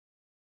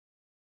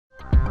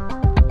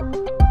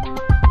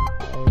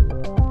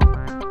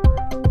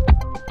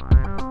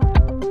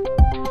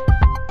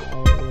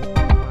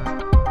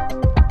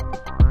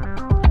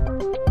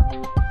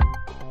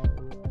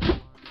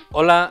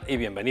Hola y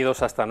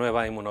bienvenidos a esta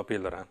nueva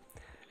inmunopíldora.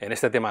 En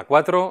este tema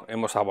 4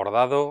 hemos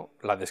abordado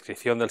la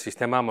descripción del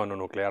sistema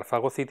mononuclear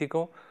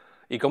fagocítico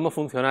y cómo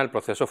funciona el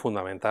proceso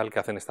fundamental que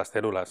hacen estas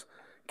células,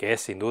 que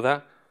es sin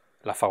duda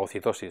la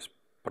fagocitosis,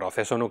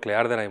 proceso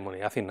nuclear de la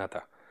inmunidad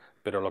innata.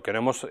 Pero lo que no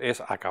hemos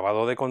es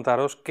acabado de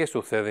contaros qué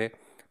sucede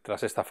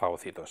tras esta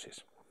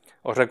fagocitosis.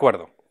 Os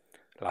recuerdo,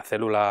 la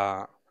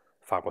célula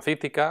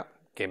fagocítica,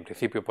 que en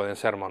principio pueden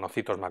ser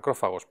monocitos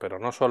macrófagos, pero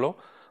no solo,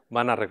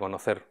 van a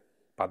reconocer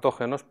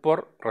patógenos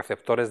por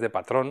receptores de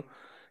patrón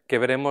que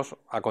veremos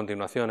a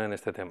continuación en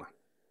este tema.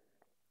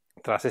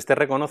 Tras este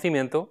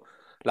reconocimiento,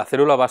 la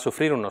célula va a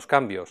sufrir unos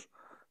cambios,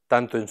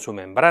 tanto en su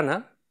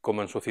membrana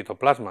como en su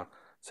citoplasma.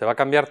 Se va a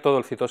cambiar todo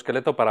el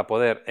citoesqueleto para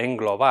poder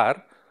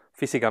englobar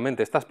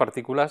físicamente estas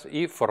partículas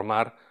y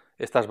formar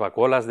estas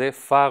vacuolas de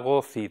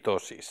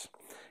fagocitosis,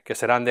 que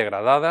serán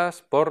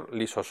degradadas por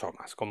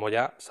lisosomas, como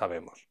ya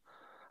sabemos.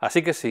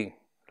 Así que sí,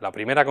 la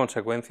primera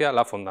consecuencia,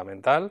 la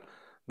fundamental,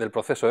 del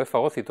proceso de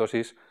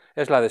fagocitosis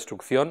es la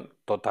destrucción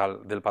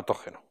total del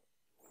patógeno.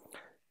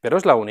 ¿Pero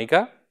es la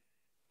única?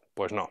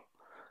 Pues no.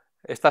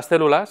 Estas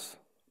células,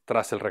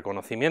 tras el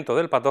reconocimiento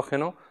del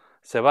patógeno,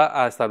 se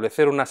va a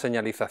establecer una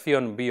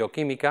señalización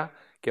bioquímica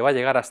que va a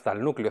llegar hasta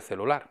el núcleo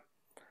celular.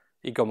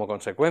 Y como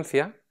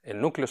consecuencia,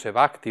 el núcleo se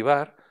va a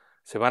activar,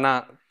 se van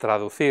a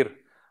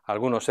traducir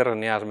algunos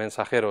RNAs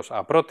mensajeros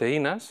a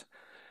proteínas.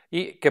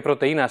 ¿Y qué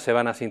proteínas se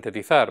van a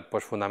sintetizar?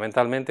 Pues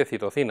fundamentalmente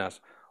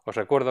citocinas. Os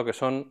recuerdo que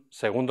son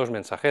segundos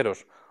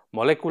mensajeros,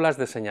 moléculas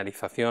de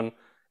señalización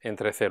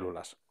entre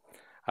células.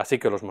 Así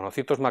que los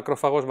monocitos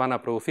macrófagos van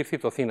a producir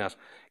citocinas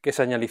que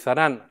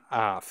señalizarán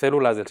a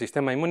células del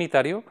sistema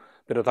inmunitario,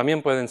 pero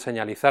también pueden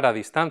señalizar a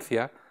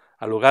distancia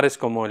a lugares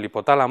como el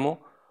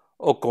hipotálamo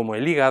o como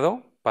el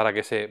hígado para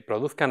que se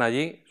produzcan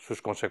allí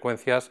sus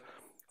consecuencias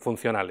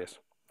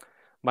funcionales.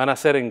 Van a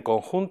ser en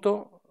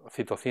conjunto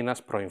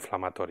citocinas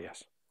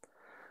proinflamatorias.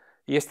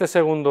 ¿Y este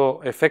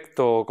segundo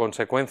efecto o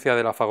consecuencia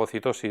de la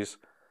fagocitosis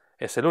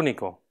es el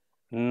único?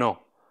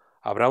 No.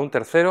 Habrá un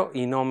tercero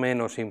y no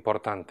menos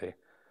importante.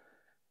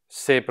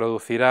 Se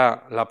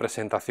producirá la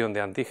presentación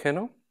de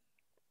antígeno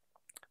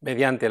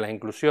mediante la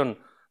inclusión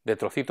de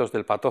trocitos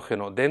del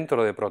patógeno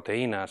dentro de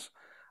proteínas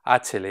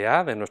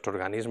HLA de nuestro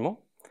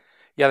organismo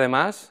y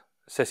además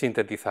se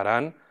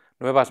sintetizarán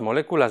nuevas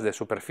moléculas de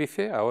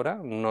superficie, ahora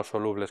no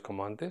solubles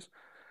como antes,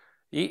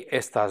 y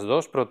estas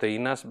dos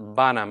proteínas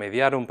van a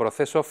mediar un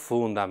proceso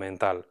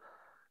fundamental,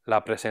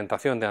 la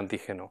presentación de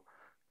antígeno,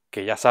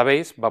 que ya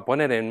sabéis va a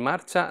poner en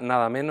marcha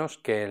nada menos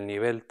que el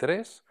nivel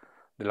 3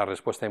 de la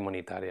respuesta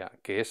inmunitaria,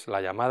 que es la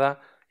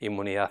llamada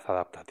inmunidad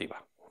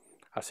adaptativa.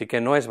 Así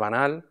que no es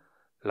banal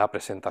la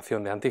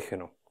presentación de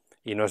antígeno,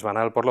 y no es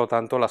banal, por lo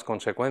tanto, las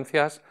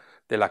consecuencias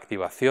de la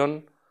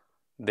activación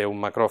de un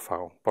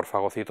macrófago por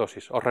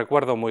fagocitosis. Os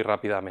recuerdo muy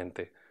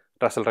rápidamente,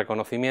 tras el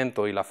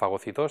reconocimiento y la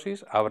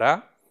fagocitosis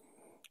habrá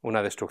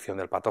una destrucción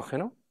del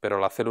patógeno, pero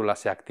la célula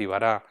se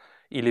activará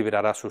y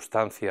liberará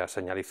sustancias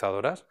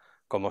señalizadoras,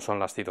 como son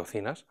las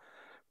citocinas,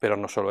 pero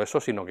no solo eso,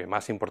 sino que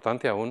más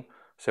importante aún,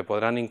 se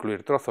podrán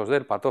incluir trozos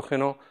del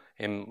patógeno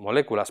en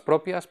moléculas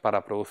propias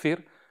para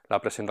producir la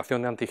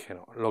presentación de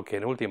antígeno, lo que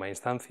en última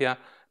instancia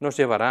nos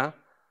llevará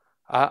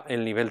a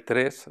el nivel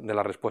 3 de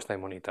la respuesta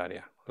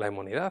inmunitaria, la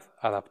inmunidad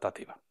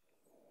adaptativa.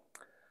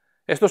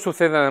 Esto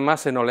sucede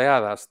además en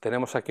oleadas.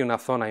 Tenemos aquí una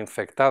zona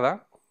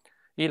infectada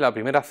y la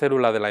primera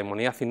célula de la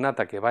inmunidad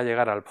innata que va a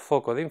llegar al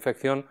foco de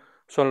infección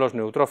son los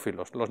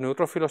neutrófilos. Los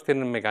neutrófilos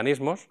tienen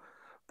mecanismos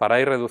para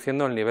ir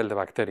reduciendo el nivel de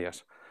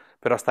bacterias,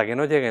 pero hasta que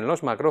no lleguen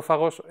los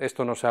macrófagos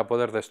esto no se va a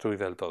poder destruir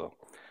del todo.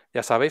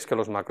 Ya sabéis que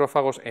los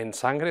macrófagos en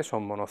sangre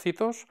son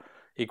monocitos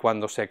y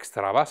cuando se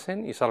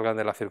extravasen y salgan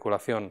de la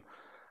circulación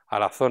a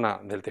la zona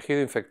del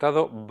tejido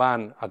infectado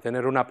van a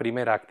tener una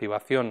primera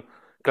activación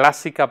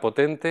clásica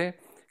potente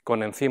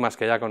con enzimas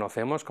que ya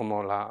conocemos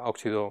como la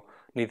óxido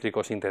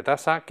nítrico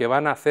sintetasa, que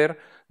van a hacer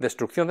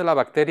destrucción de la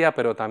bacteria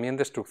pero también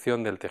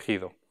destrucción del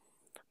tejido.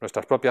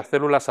 Nuestras propias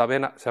células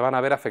se van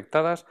a ver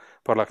afectadas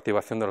por la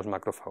activación de los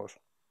macrófagos.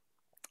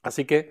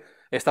 Así que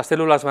estas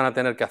células van a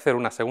tener que hacer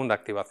una segunda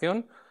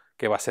activación,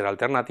 que va a ser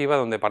alternativa,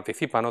 donde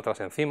participan otras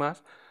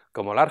enzimas,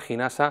 como la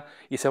arginasa,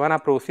 y se van a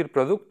producir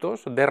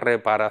productos de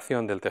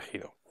reparación del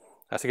tejido.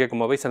 Así que,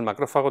 como veis, el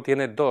macrófago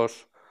tiene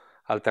dos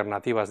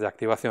alternativas de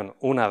activación,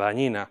 una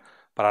dañina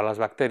para las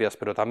bacterias,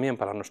 pero también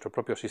para nuestro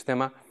propio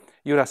sistema,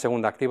 y una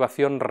segunda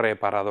activación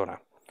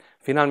reparadora.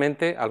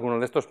 Finalmente, algunos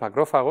de estos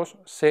macrófagos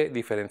se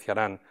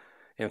diferenciarán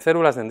en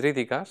células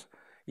dendríticas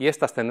y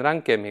estas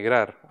tendrán que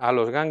emigrar a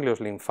los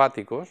ganglios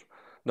linfáticos,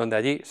 donde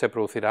allí se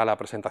producirá la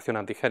presentación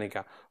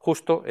antigénica,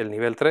 justo el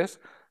nivel 3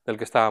 del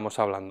que estábamos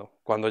hablando.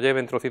 Cuando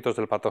lleven trocitos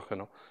del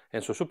patógeno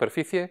en su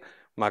superficie,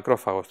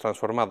 macrófagos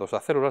transformados a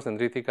células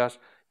dendríticas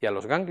y a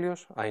los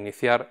ganglios a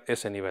iniciar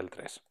ese nivel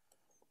 3.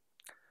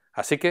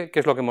 Así que, ¿qué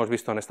es lo que hemos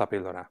visto en esta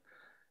píldora?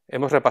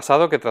 Hemos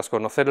repasado que tras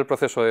conocer el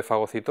proceso de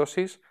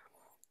fagocitosis,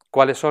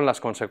 ¿cuáles son las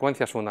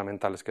consecuencias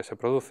fundamentales que se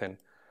producen?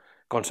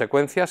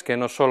 Consecuencias que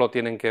no solo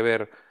tienen que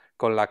ver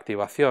con la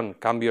activación,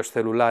 cambios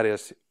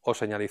celulares o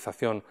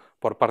señalización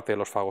por parte de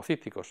los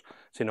fagocíticos,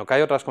 sino que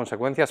hay otras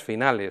consecuencias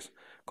finales,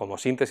 como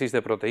síntesis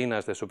de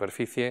proteínas de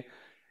superficie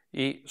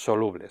y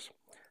solubles.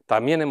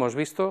 También hemos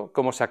visto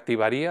cómo se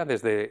activaría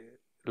desde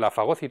la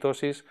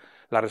fagocitosis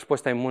la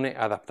respuesta inmune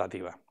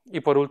adaptativa.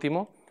 Y por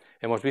último,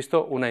 hemos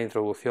visto una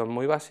introducción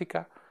muy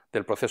básica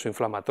del proceso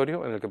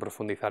inflamatorio, en el que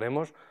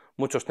profundizaremos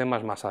muchos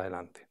temas más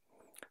adelante.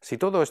 Si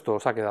todo esto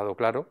os ha quedado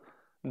claro,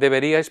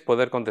 deberíais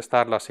poder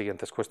contestar las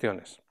siguientes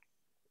cuestiones.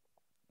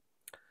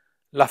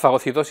 ¿La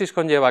fagocitosis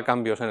conlleva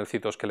cambios en el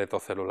citoesqueleto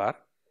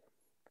celular?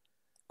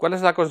 ¿Cuál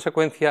es la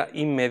consecuencia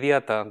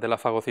inmediata de la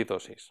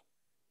fagocitosis?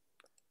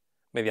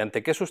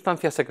 ¿Mediante qué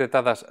sustancias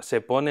secretadas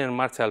se pone en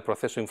marcha el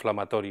proceso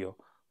inflamatorio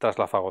tras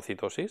la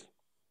fagocitosis?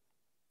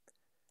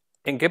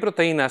 ¿En qué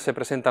proteínas se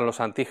presentan los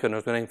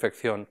antígenos de una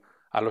infección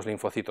a los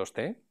linfocitos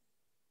T?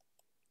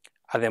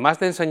 Además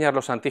de enseñar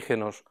los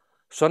antígenos,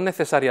 ¿son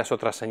necesarias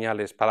otras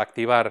señales para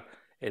activar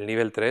el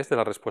nivel 3 de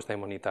la respuesta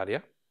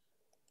inmunitaria?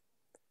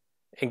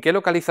 ¿En qué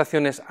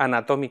localizaciones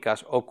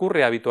anatómicas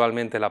ocurre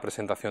habitualmente la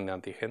presentación de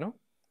antígeno?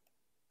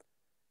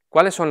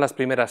 ¿Cuáles son las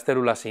primeras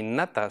células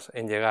innatas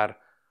en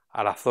llegar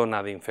a la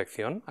zona de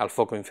infección, al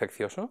foco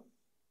infeccioso?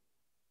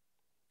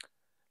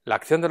 ¿La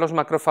acción de los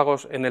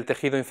macrófagos en el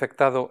tejido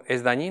infectado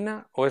es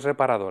dañina o es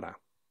reparadora?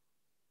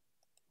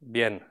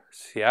 Bien,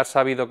 si has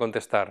sabido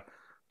contestar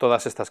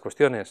todas estas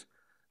cuestiones,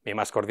 mi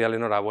más cordial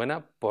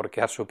enhorabuena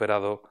porque has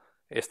superado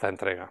esta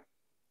entrega.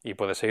 Y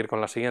puedes seguir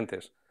con las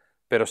siguientes.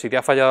 Pero si te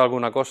ha fallado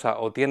alguna cosa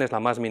o tienes la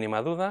más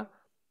mínima duda,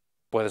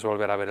 puedes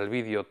volver a ver el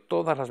vídeo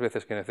todas las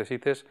veces que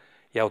necesites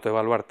y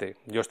autoevaluarte.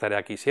 Yo estaré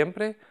aquí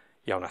siempre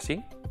y aún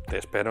así te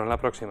espero en la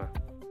próxima.